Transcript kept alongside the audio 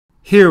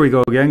Here we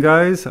go again,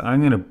 guys.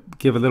 I'm going to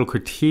give a little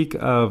critique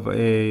of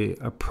a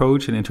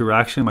approach and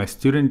interaction my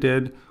student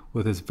did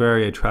with this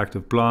very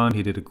attractive blonde.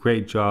 He did a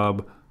great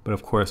job, but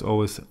of course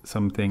always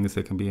some things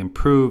that can be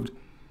improved.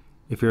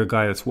 If you're a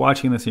guy that's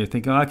watching this and you're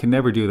thinking, oh, I can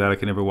never do that, I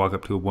can never walk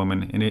up to a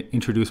woman and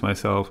introduce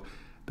myself,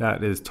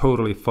 that is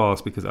totally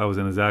false, because I was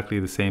in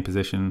exactly the same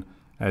position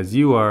as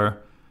you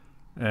are,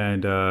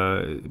 and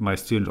my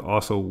student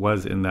also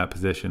was in that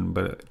position.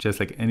 But just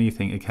like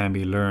anything, it can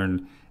be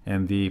learned,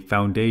 and the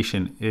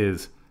foundation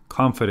is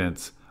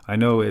confidence. I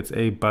know it's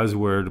a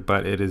buzzword,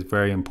 but it is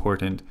very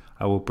important.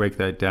 I will break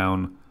that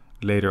down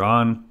later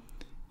on.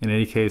 In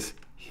any case,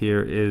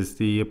 here is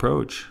the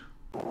approach.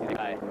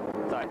 Hi,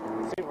 sorry,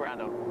 super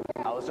random.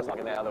 I was just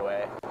walking the other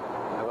way.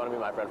 I'm going to meet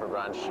my friend for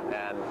brunch,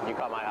 and you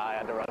caught my eye. I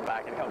had to run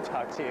back and come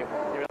talk to you.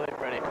 You're really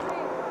pretty.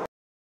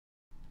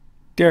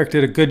 Derek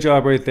did a good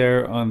job right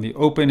there on the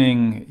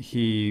opening.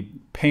 He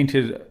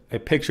painted a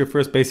picture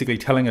first, basically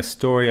telling a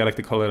story. I like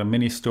to call it a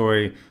mini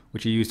story,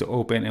 which he used to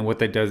open. And what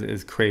that does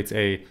is creates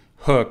a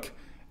hook,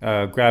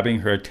 grabbing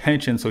her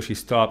attention so she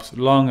stops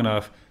long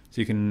enough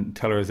so you can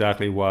tell her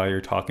exactly why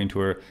you're talking to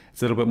her.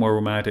 It's a little bit more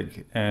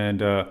romantic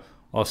and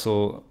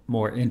also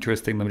more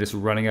interesting than just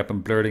running up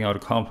and blurting out a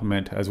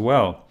compliment as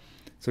well.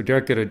 So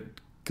Derek did a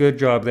good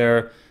job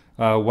there.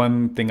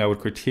 One thing I would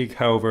critique,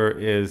 however,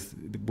 is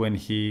when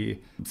he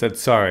said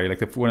sorry.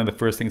 Like one of the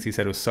first things he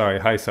said was sorry,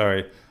 hi,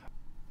 sorry.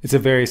 It's a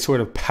very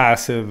sort of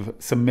passive,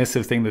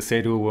 submissive thing to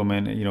say to a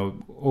woman, you know,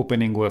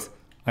 opening with,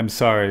 I'm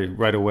sorry,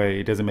 right away.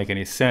 It doesn't make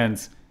any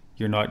sense.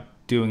 You're not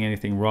doing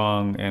anything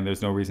wrong, and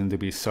there's no reason to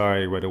be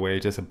sorry right away.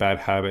 It's just a bad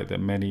habit that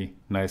many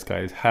nice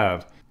guys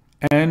have.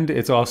 And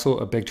it's also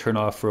a big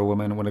turnoff for a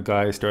woman when a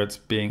guy starts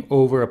being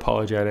over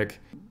apologetic.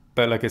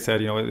 But like I said,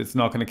 you know, it's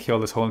not going to kill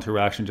this whole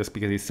interaction just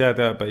because he said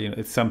that, but you know,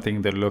 it's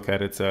something to look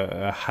at. It's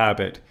a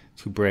habit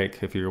to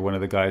break if you're one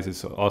of the guys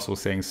who's also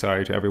saying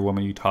sorry to every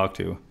woman you talk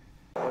to.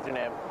 What's your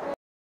name?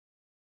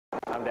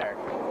 I'm Derek.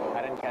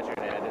 I didn't catch your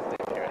name, I just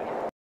didn't hear it.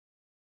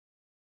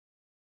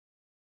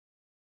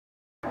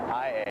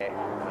 I-A.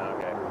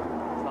 Okay.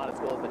 It's not as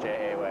cool as the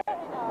J-A way.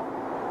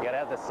 You gotta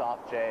have the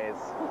soft J's.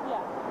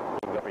 Yeah. You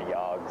can go for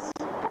yogs.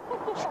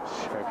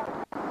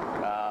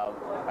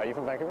 Are you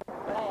from Vancouver?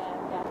 I am,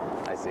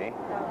 yeah. I see.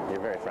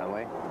 You're very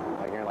friendly.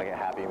 Like you're in like a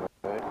happy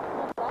mood.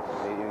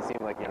 You seem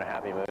like you're in a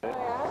happy mood. Oh,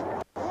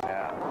 yeah?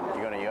 Yeah.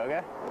 You going to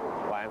yoga?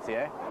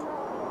 YMCA?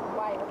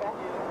 Why yoga?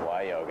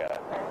 Why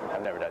yoga?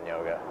 I've never done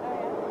yoga.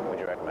 Oh, yeah. Would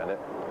you recommend it?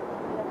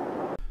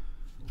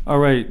 All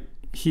right,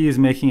 he is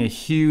making a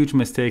huge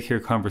mistake here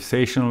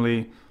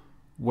conversationally.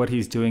 What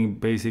he's doing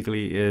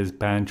basically is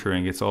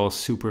bantering. It's all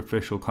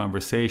superficial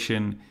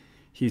conversation.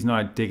 He's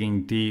not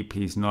digging deep.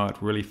 He's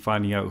not really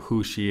finding out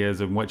who she is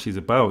and what she's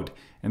about.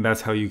 And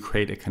that's how you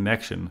create a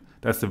connection.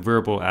 That's the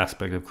verbal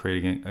aspect of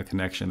creating a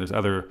connection. There's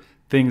other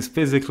things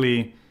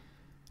physically,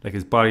 like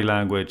his body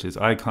language, his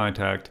eye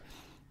contact.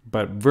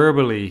 But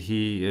verbally,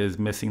 he is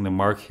missing the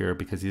mark here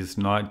because he's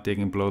not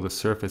digging below the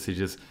surface. He's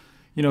just,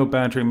 you know,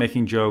 bantering,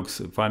 making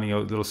jokes, finding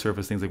out little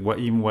surface things like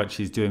what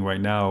she's doing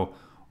right now,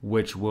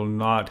 which will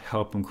not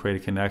help him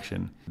create a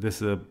connection.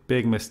 This is a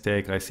big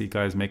mistake I see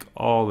guys make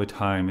all the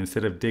time.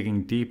 Instead of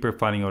digging deeper,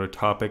 finding out a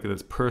topic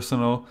that's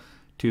personal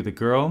to the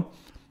girl,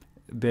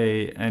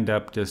 they end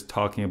up just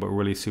talking about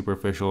really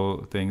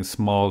superficial things,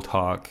 small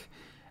talk,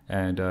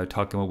 and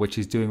talking about what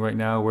she's doing right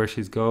now, where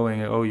she's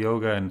going, oh,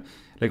 yoga, and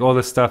like all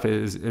this stuff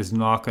is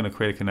not going to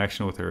create a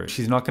connection with her.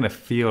 She's not going to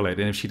feel it.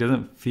 And if she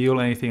doesn't feel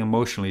anything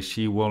emotionally,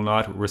 she will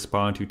not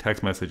respond to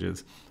text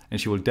messages.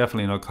 And she will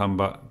definitely not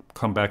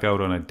come back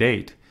out on a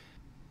date.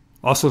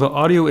 Also, the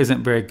audio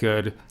isn't very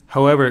good.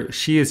 However,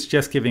 she is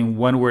just giving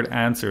one-word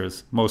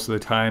answers most of the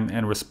time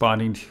and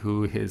responding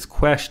to his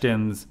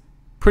questions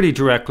pretty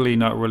directly,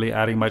 not really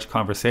adding much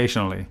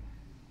conversationally.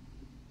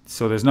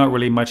 So there's not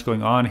really much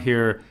going on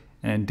here,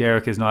 and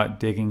Derek is not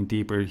digging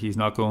deeper. He's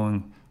not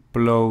going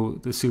below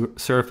the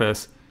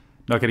surface,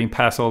 not getting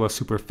past all the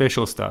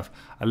superficial stuff.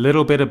 A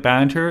little bit of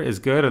banter is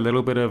good. A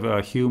little bit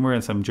of humor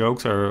and some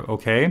jokes are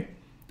okay.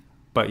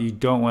 But you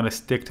don't want to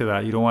stick to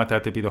that. You don't want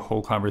that to be the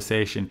whole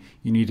conversation.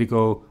 You need to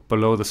go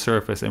below the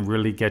surface and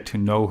really get to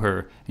know her.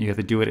 And you have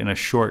to do it in a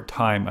short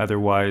time.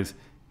 Otherwise,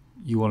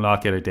 you will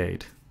not get a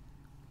date.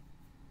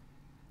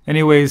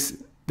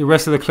 Anyways, the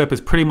rest of the clip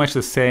is pretty much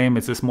the same.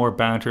 It's just more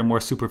banter,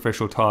 more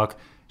superficial talk.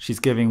 She's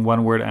giving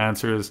one-word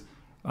answers.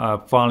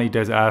 Finally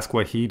does ask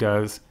what he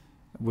does,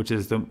 which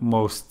is the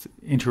most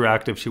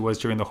interactive she was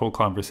during the whole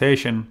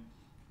conversation.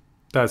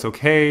 That's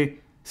okay.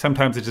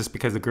 Sometimes it's just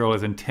because the girl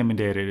is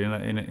intimidated,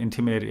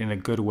 intimidated in a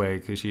good way,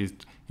 because she's, you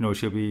know,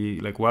 she'll be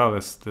like, wow,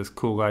 this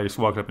cool guy just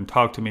walked up and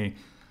talked to me.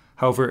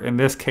 However, in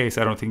this case,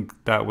 I don't think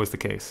that was the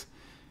case.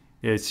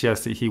 It's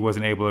just that he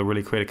wasn't able to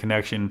really create a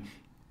connection.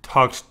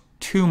 Talked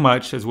too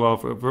much as well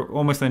for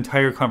almost the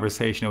entire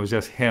conversation. It was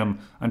just him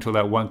until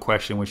that one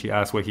question when she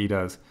asked what he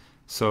does.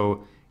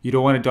 So you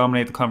don't want to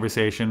dominate the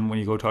conversation when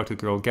you go talk to the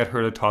girl. Get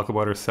her to talk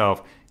about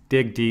herself.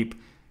 Dig deep.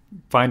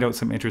 Find out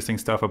some interesting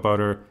stuff about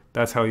her.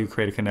 That's how you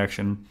create a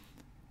connection.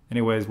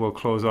 Anyways, we'll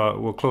close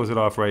it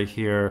off right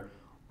here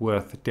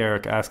with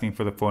Derek asking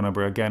for the phone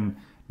number. Again,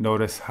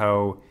 notice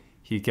how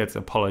he gets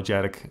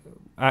apologetic,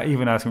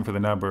 even asking for the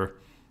number.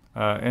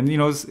 And you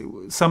know,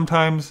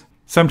 sometimes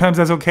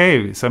that's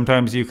okay.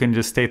 Sometimes you can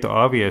just state the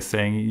obvious,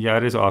 saying, yeah,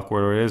 it is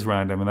awkward or it is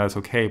random, and that's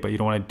okay, but you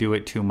don't want to do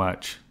it too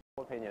much.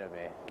 Opinion of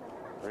me,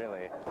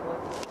 really.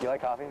 Do you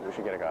like coffee? We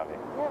should get a coffee.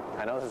 Yeah.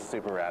 I know this is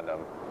super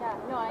random. Yeah,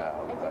 no, I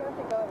do have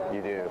to go though.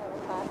 You do.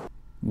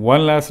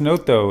 One last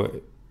note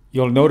though,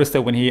 you'll notice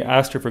that when he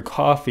asked her for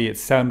coffee, it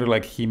sounded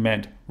like he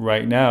meant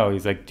right now.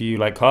 He's like, do you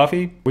like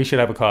coffee? We should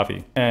have a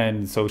coffee.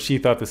 And so she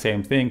thought the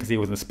same thing because he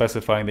wasn't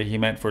specifying that he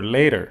meant for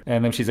later.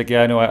 And then she's like,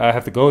 yeah, I know, I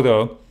have to go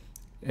though.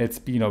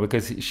 It's, you know,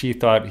 because she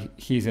thought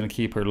he's going to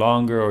keep her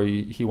longer, or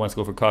he wants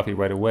to go for coffee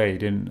right away. He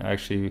didn't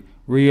actually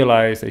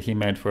realize that he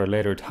meant for a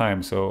later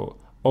time. So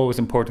always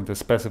important to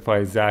specify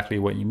exactly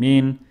what you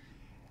mean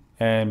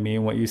and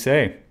mean what you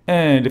say.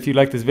 And if you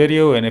like this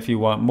video and if you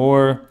want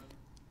more,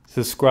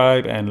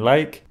 subscribe and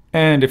like.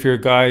 And if you're a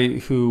guy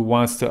who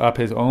wants to up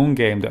his own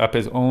game, to up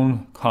his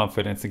own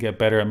confidence, to get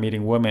better at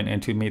meeting women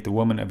and to meet the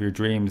woman of your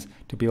dreams,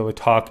 to be able to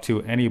talk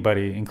to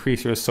anybody,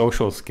 increase your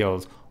social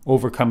skills,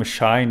 overcome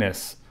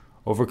shyness,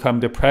 overcome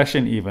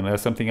depression even.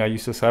 That's something I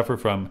used to suffer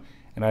from,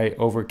 and I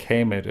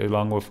overcame it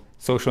along with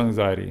social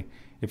anxiety.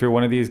 If you're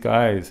one of these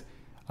guys,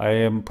 I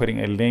am putting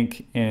a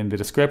link in the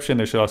description.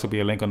 There should also be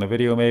a link on the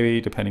video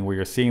maybe, depending where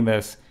you're seeing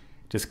this.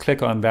 Just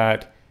click on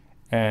that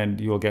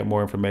and you'll get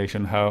more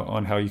information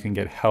on how you can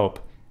get help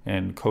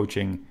and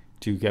coaching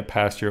to get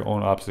past your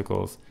own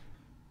obstacles.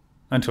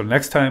 Until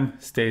next time,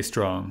 stay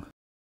strong.